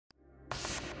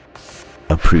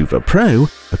ApproverPro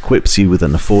equips you with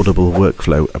an affordable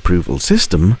workflow approval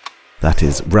system that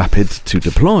is rapid to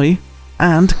deploy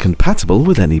and compatible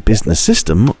with any business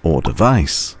system or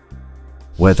device.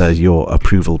 Whether your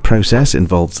approval process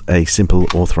involves a simple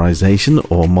authorization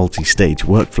or multi-stage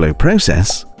workflow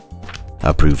process,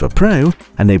 ApproverPro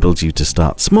enables you to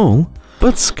start small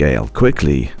but scale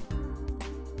quickly.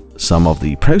 Some of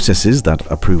the processes that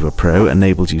ApproverPro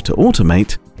enables you to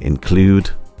automate include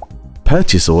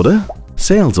purchase order,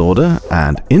 sales order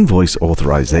and invoice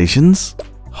authorizations,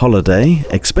 holiday,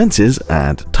 expenses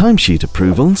and timesheet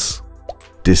approvals,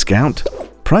 discount,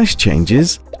 price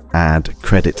changes and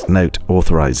credit note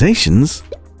authorizations,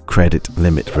 credit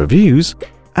limit reviews,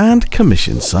 and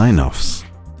commission sign-offs.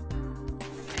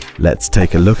 Let's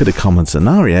take a look at a common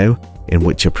scenario in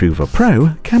which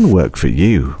ApproverPro can work for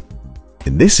you.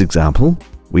 In this example,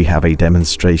 we have a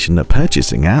demonstration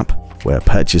purchasing app where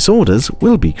purchase orders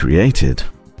will be created.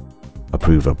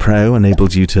 ApproverPro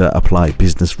enables you to apply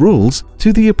business rules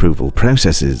to the approval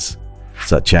processes,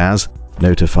 such as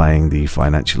notifying the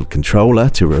financial controller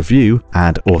to review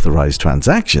and authorize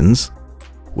transactions,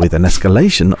 with an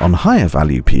escalation on higher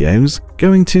value POs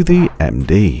going to the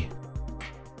MD.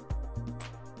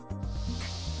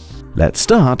 Let's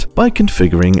start by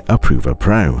configuring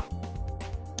ApproverPro.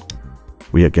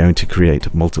 We are going to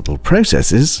create multiple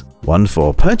processes, one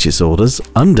for purchase orders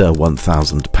under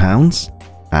 £1,000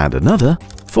 and another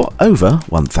for over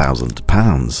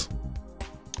 £1,000.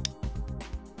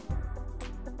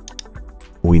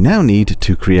 We now need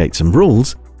to create some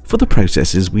rules for the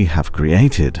processes we have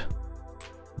created.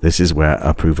 This is where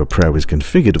ApproverPro is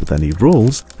configured with any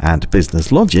rules and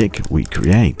business logic we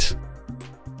create.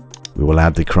 We will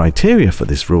add the criteria for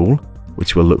this rule,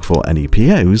 which will look for any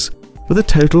POs with a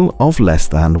total of less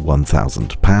than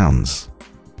 £1,000.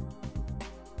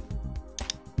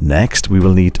 Next, we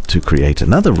will need to create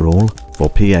another rule for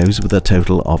POs with a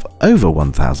total of over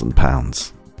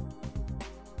 £1,000.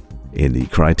 In the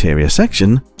criteria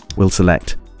section, we'll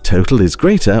select total is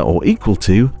greater or equal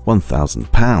to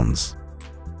 £1,000.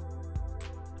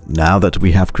 Now that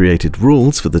we have created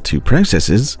rules for the two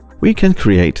processes, we can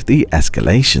create the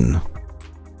escalation.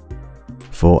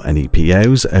 For any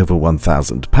POs over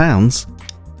 £1,000,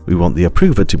 we want the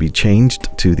approver to be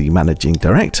changed to the managing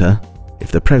director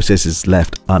if the process is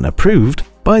left unapproved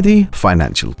by the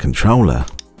financial controller.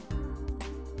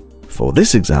 For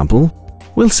this example,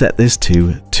 we'll set this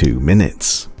to 2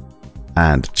 minutes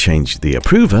and change the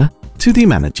approver to the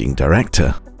managing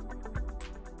director.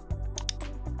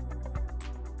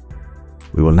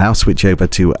 We will now switch over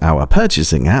to our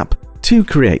purchasing app to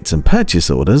create some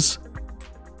purchase orders,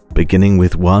 beginning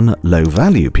with one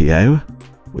low-value PO,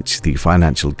 which the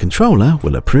financial controller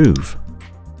will approve.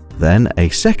 Then a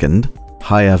second,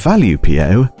 higher-value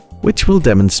PO, which will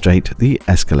demonstrate the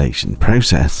escalation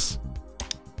process.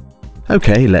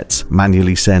 Okay, let's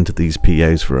manually send these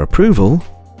POs for approval.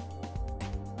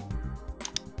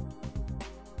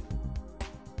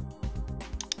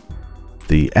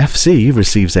 The FC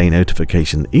receives a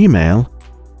notification email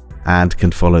and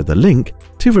can follow the link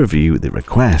to review the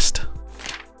request.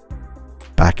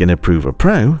 Back in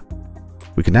ApproverPro,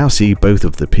 we can now see both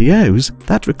of the POs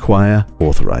that require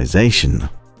authorization.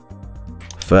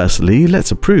 Firstly,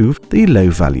 let's approve the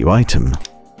low-value item.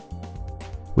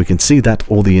 We can see that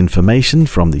all the information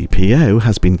from the PO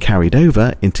has been carried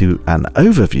over into an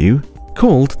overview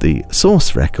called the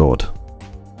source record.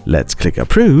 Let's click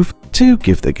Approve to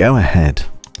give the go-ahead.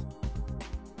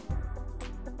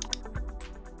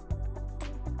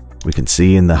 We can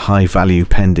see in the high-value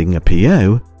pending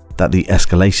PO that the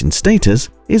escalation status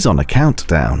is on a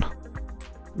countdown.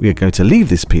 We are going to leave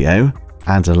this PO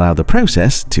and allow the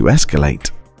process to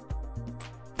escalate.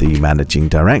 The managing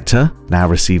director now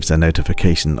receives a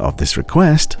notification of this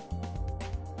request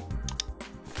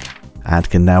and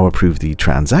can now approve the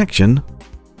transaction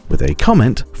with a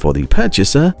comment for the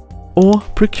purchaser or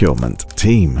procurement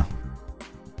team.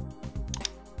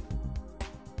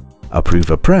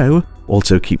 ApproverPro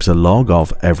also keeps a log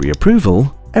of every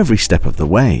approval every step of the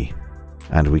way,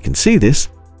 and we can see this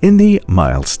in the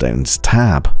Milestones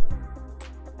tab.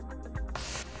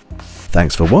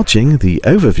 Thanks for watching the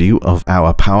overview of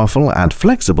our powerful and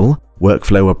flexible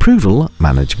workflow approval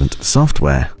management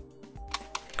software.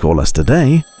 Call us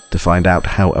today to find out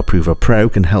how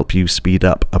ApproverPro can help you speed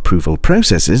up approval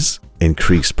processes,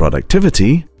 increase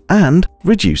productivity, and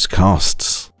reduce costs.